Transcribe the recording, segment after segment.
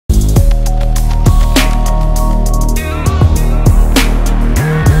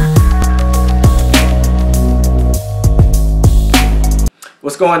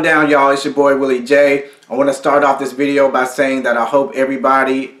What's going down, y'all? It's your boy Willie J. I want to start off this video by saying that I hope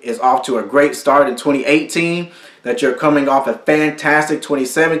everybody is off to a great start in 2018, that you're coming off a fantastic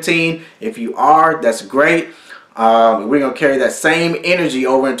 2017. If you are, that's great. We're going to carry that same energy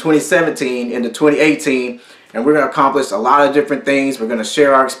over in 2017 into 2018, and we're going to accomplish a lot of different things. We're going to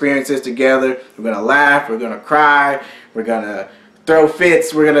share our experiences together. We're going to laugh. We're going to cry. We're going to throw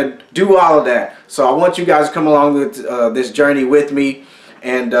fits. We're going to do all of that. So I want you guys to come along with this journey with me.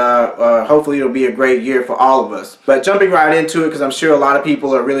 And hopefully it'll be a great year for all of us. But jumping right into it, because I'm sure a lot of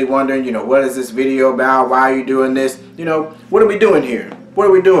people are really wondering, you know, what is this video about? Why are you doing this? You know, what are we doing here? What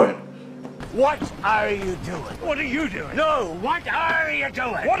are we doing? What are you doing? What are you doing? No, what are you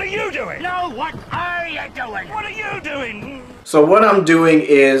doing? What are you doing? No, what are you doing? What are you doing? So what I'm doing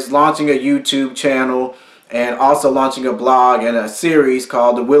is launching a YouTube channel and also launching a blog and a series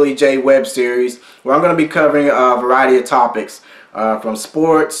called the Willie J Web Series, where I'm going to be covering a variety of topics. From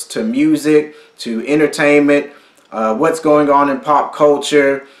sports to music to entertainment, what's going on in pop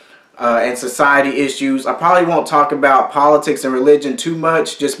culture and society issues. I probably won't talk about politics and religion too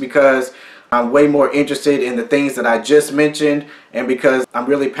much, just because I'm way more interested in the things that I just mentioned, and because I'm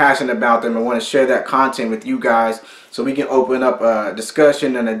really passionate about them and want to share that content with you guys so we can open up a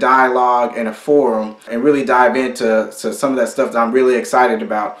discussion and a dialogue and a forum and really dive into some of that stuff that I'm really excited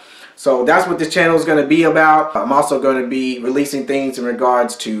about. So that's what this channel is going to be about. I'm also going to be releasing things in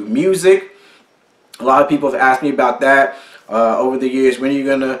regards to music. A lot of people have asked me about that over the years. When are you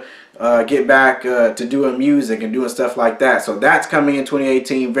going to get back to doing music and doing stuff like that? So that's coming in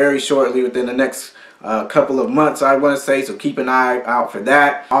 2018 very shortly, within the next couple of months, I want to say. So keep an eye out for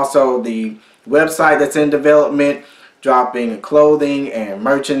that. Also, the website that's in development, dropping clothing and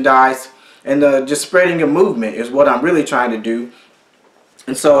merchandise, and just spreading a movement is what I'm really trying to do.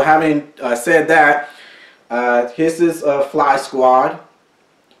 And so, having said that, this is Flysquad.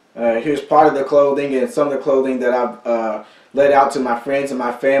 Here's part of the clothing and some of the clothing that I've let out to my friends and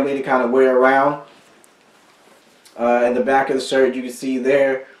my family to kind of wear around. In the back of the shirt, you can see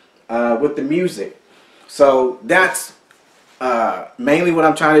there with the music. So that's mainly what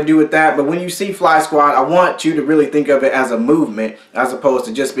I'm trying to do with that. But when you see Flysquad, I want you to really think of it as a movement as opposed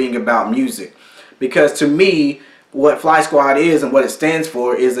to just being about music. Because to me, what Flysquad is and what it stands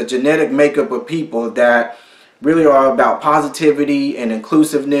for is a genetic makeup of people that really are about positivity and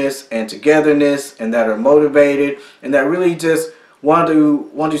inclusiveness and togetherness, and that are motivated and that really just want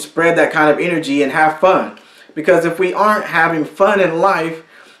to spread that kind of energy and have fun. Because if we aren't having fun in life,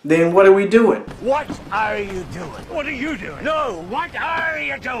 then what are we doing? What are you doing? What are you doing? No, what are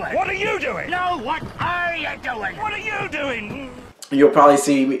you doing? What are you doing? No, what are you doing? What are you doing? You'll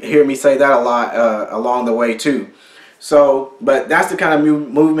probably hear me say that a lot along the way too. So, but that's the kind of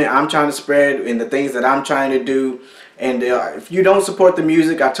movement I'm trying to spread and the things that I'm trying to do. And if you don't support the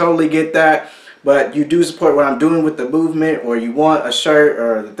music, I totally get that. But you do support what I'm doing with the movement, or you want a shirt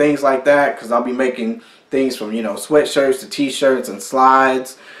or things like that, because I'll be making things from, you know, sweatshirts to t-shirts and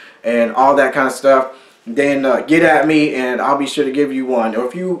slides and all that kind of stuff. Then get at me and I'll be sure to give you one. Or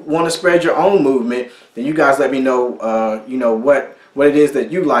if you want to spread your own movement, then you guys let me know, you know, what it is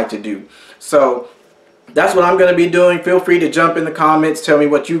that you like to do. So that's what I'm going to be doing. Feel free to jump in the comments. Tell me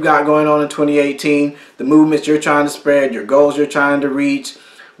what you got going on in 2018, the movements you're trying to spread, your goals you're trying to reach,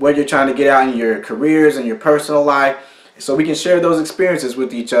 what you're trying to get out in your careers and your personal life, so we can share those experiences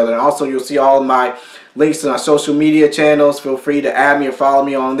with each other. And also, you'll see all of my links to my social media channels. Feel free to add me or follow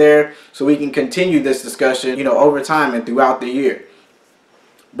me on there so we can continue this discussion, you know, over time and throughout the year.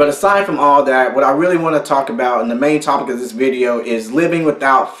 But aside from all that, what I really want to talk about, and the main topic of this video, is living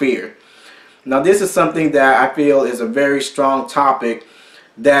without fear. Now, this is something that I feel is a very strong topic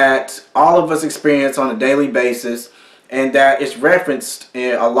that all of us experience on a daily basis, and that is referenced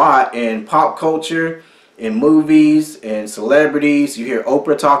a lot in pop culture, in movies, in celebrities. You hear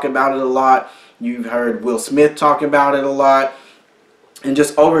Oprah talk about it a lot. You've heard Will Smith talk about it a lot, and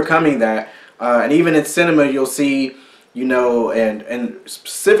just overcoming that. And even in cinema, you'll see, you know, and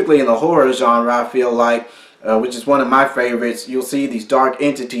specifically in the horror genre, I feel like, which is one of my favorites, you'll see these dark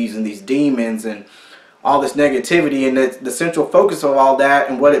entities and these demons and all this negativity, and the central focus of all that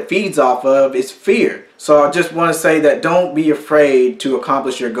and what it feeds off of is fear. So I just want to say that don't be afraid to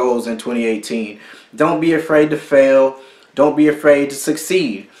accomplish your goals in 2018. Don't be afraid to fail. Don't be afraid to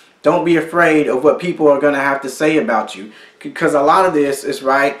succeed. Don't be afraid of what people are going to have to say about you, because a lot of this is,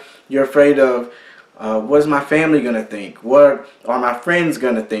 right, you're afraid of what is my family going to think? What are my friends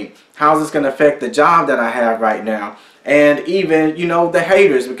going to think? How is this going to affect the job that I have right now? And even, you know, the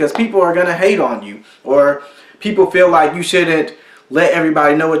haters, because people are going to hate on you, or people feel like you shouldn't let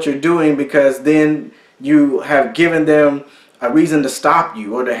everybody know what you're doing, because then you have given them a reason to stop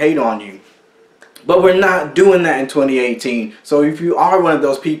you or to hate on you. But we're not doing that in 2018. So if you are one of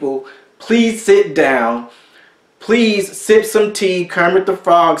those people, please sit down. Please sip some tea, Kermit the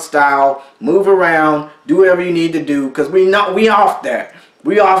Frog style. Move around, do whatever you need to do, because we off that.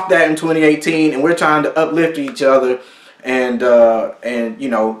 We off that in 2018, and we're trying to uplift each other and you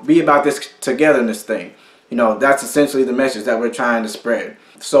know, be about this togetherness thing. You know, that's essentially the message that we're trying to spread.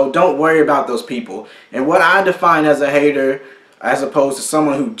 So don't worry about those people. And what I define as a hater, as opposed to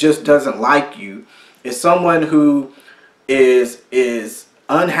someone who just doesn't like you, is someone who is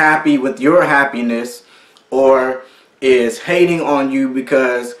unhappy with your happiness, or is hating on you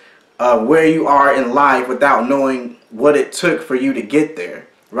because of where you are in life without knowing what it took for you to get there,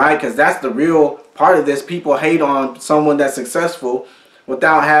 right? Because that's the real part of this. People hate on someone that's successful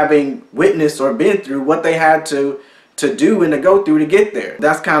without having witnessed or been through what they had to do and to go through to get there.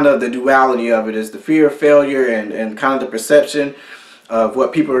 That's kind of the duality of it, is the fear of failure and kind of the perception of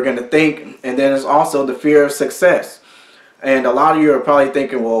what people are going to think, and then there's also the fear of success. And a lot of you are probably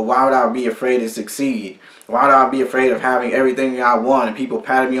thinking, well, why would I be afraid to succeed? Why would I be afraid of having everything I want and people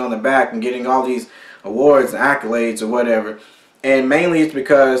patting me on the back and getting all these awards and accolades or whatever? And mainly it's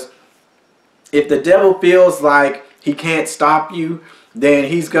because if the devil feels like he can't stop you, then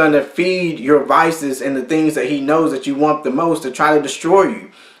he's going to feed your vices and the things that he knows that you want the most to try to destroy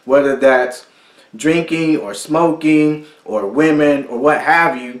you. Whether that's drinking or smoking or women or what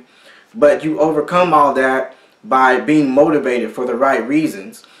have you. But you overcome all that by being motivated for the right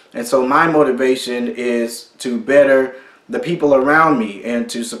reasons. And so my motivation is to better the people around me and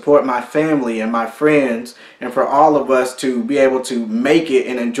to support my family and my friends, and for all of us to be able to make it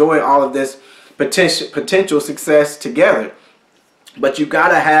and enjoy all of this potential success together. But you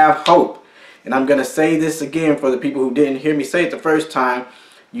gotta have hope. And I'm gonna say this again for the people who didn't hear me say it the first time.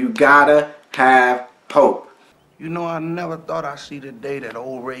 You gotta have hope. You know, I never thought I'd see the day that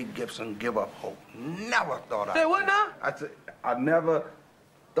old Ray Gibson give up hope. Never thought I'd. Say what now? I never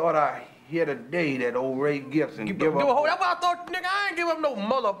thought I'd hear the day that old Ray Gibson give up hope. That's why I thought, nigga, I ain't give up no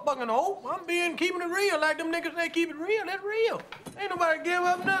motherfucking hope. I'm keeping it real, like them niggas say keep it real. That's real. Ain't nobody give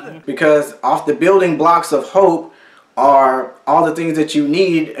up nothing. Because off the building blocks of hope are all the things that you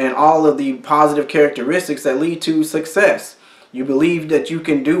need and all of the positive characteristics that lead to success. You believe that you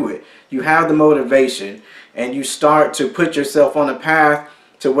can do it. You have the motivation, and you start to put yourself on a path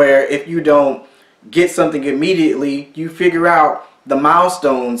to where if you don't get something immediately, you figure out the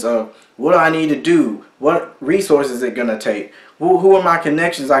milestones of what do I need to do, what resources is it going to take, who are my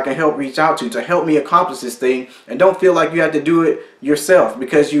connections I can help reach out to help me accomplish this thing. And don't feel like you have to do it yourself,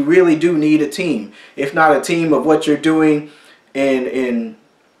 because you really do need a team. If not a team of what you're doing in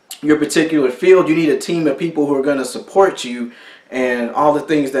your particular field, you need a team of people who are going to support you and all the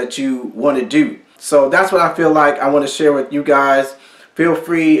things that you want to do. So that's what I feel like I want to share with you guys. Feel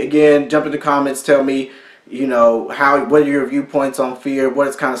free, again, jump in the comments, tell me, you know, what are your viewpoints on fear, what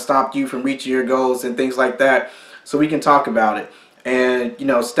has kind of stopped you from reaching your goals and things like that, so we can talk about it. And, you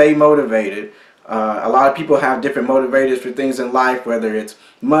know, stay motivated. A lot of people have different motivators for things in life, whether it's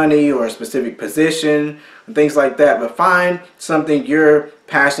money or a specific position and things like that. But find something you're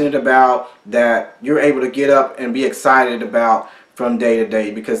passionate about that you're able to get up and be excited about from day to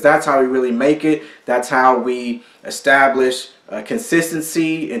day, because that's how we really make it. That's how we establish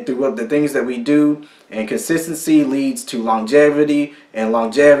consistency and through the things that we do. And consistency leads to longevity, and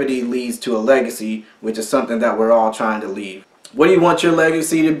longevity leads to a legacy, which is something that we're all trying to leave. What do you want your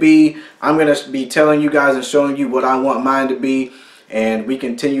legacy to be? I'm going to be telling you guys and showing you what I want mine to be, and we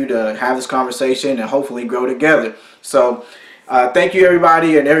continue to have this conversation and hopefully grow together. So thank you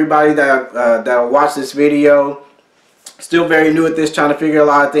everybody, and everybody that will watch this video. Still very new at this, trying to figure a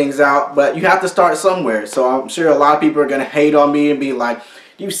lot of things out, but you have to start somewhere. So I'm sure a lot of people are going to hate on me and be like,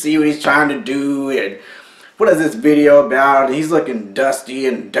 you see what he's trying to do, and what is this video about? He's looking dusty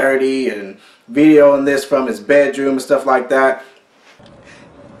and dirty and videoing this from his bedroom and stuff like that.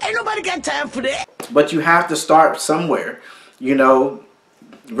 Ain't nobody got time for that. But you have to start somewhere. You know,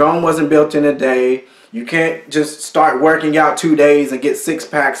 Rome wasn't built in a day. You can't just start working out 2 days and get 6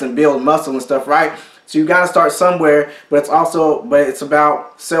 packs and build muscle and stuff, right? So you got to start somewhere, but it's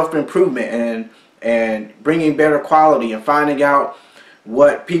about self-improvement and bringing better quality and finding out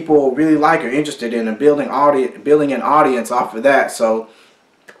what people really like or interested in, and building an audience off of that. So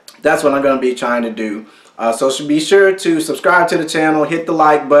that's what I'm going to be trying to do. So be sure to subscribe to the channel, hit the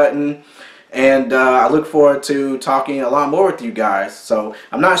like button, and I look forward to talking a lot more with you guys. So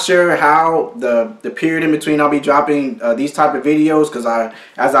I'm not sure how the period in between I'll be dropping these type of videos, because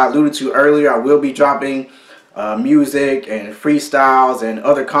as I alluded to earlier, I will be dropping music and freestyles and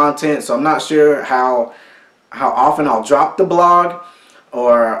other content. So I'm not sure how how often I'll drop the blog,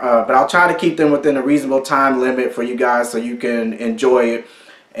 or but I'll try to keep them within a reasonable time limit for you guys so you can enjoy it.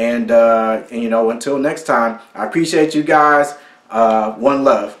 And you know, until next time, I appreciate you guys. One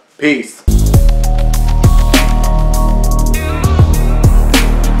love. Peace.